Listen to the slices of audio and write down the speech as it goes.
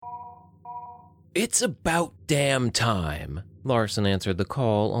It's about damn time. Larson answered the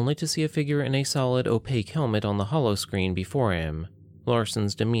call, only to see a figure in a solid, opaque helmet on the holoscreen before him.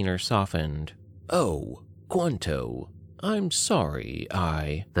 Larson's demeanor softened. Oh, Quanto. I'm sorry,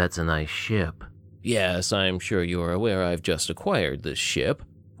 That's a nice ship. Yes, I'm sure you are aware I've just acquired this ship.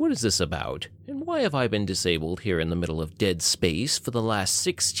 What is this about? And why have I been disabled here in the middle of dead space for the last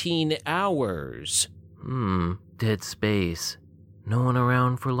 16 hours? Dead space. No one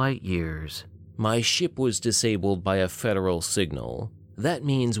around for light years. My ship was disabled by a federal signal. That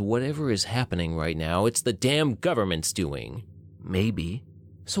means whatever is happening right now, it's the damn government's doing. Maybe.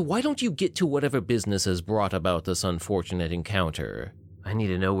 So why don't you get to whatever business has brought about this unfortunate encounter? I need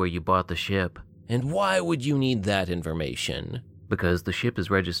to know where you bought the ship. And why would you need that information? Because the ship is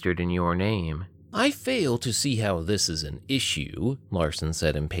registered in your name. I fail to see how this is an issue, Larson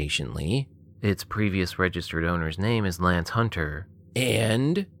said impatiently. Its previous registered owner's name is Lance Hunter.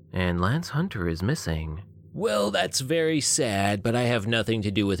 And Lance Hunter is missing. Well, that's very sad, but I have nothing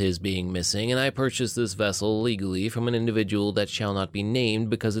to do with his being missing, and I purchased this vessel legally from an individual that shall not be named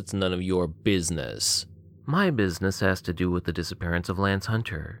because it's none of your business. My business has to do with the disappearance of Lance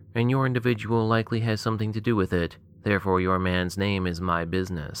Hunter, and your individual likely has something to do with it. Therefore, your man's name is my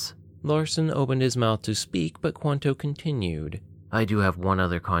business. Larson opened his mouth to speak, but Quanto continued. I do have one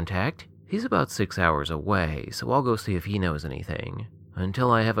other contact. He's about 6 hours away, so I'll go see if he knows anything.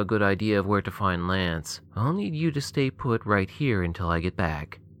 Until I have a good idea of where to find Lance, I'll need you to stay put right here until I get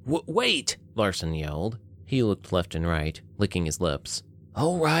back. Wait! Larson yelled. He looked left and right, licking his lips.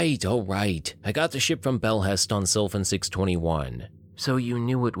 All right. I got the ship from Belhest on Sylphan 621. So you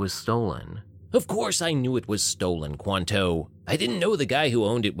knew it was stolen? Of course I knew it was stolen, Quanto. I didn't know the guy who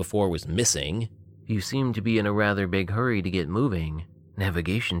owned it before was missing. You seem to be in a rather big hurry to get moving.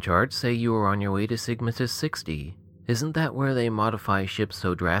 Navigation charts say you were on your way to Sigmatis 60. Isn't that where they modify ships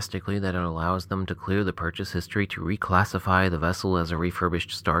so drastically that it allows them to clear the purchase history to reclassify the vessel as a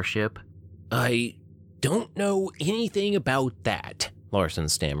refurbished starship? I don't know anything about that, Larson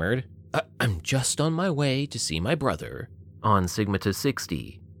stammered. I'm just on my way to see my brother. On Sigmatis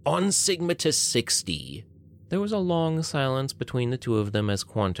 60. On Sigmatis 60. There was a long silence between the two of them as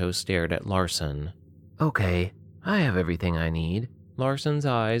Quanto stared at Larson. Okay, I have everything I need. Larson's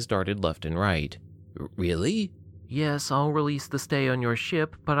eyes darted left and right. Really? Yes, I'll release the stay on your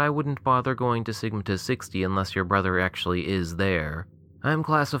ship, but I wouldn't bother going to Sigmatis 60 unless your brother actually is there. I'm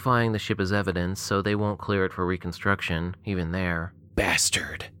classifying the ship as evidence, so they won't clear it for reconstruction, even there.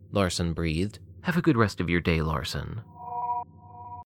 Bastard, Larson breathed. Have a good rest of your day, Larson.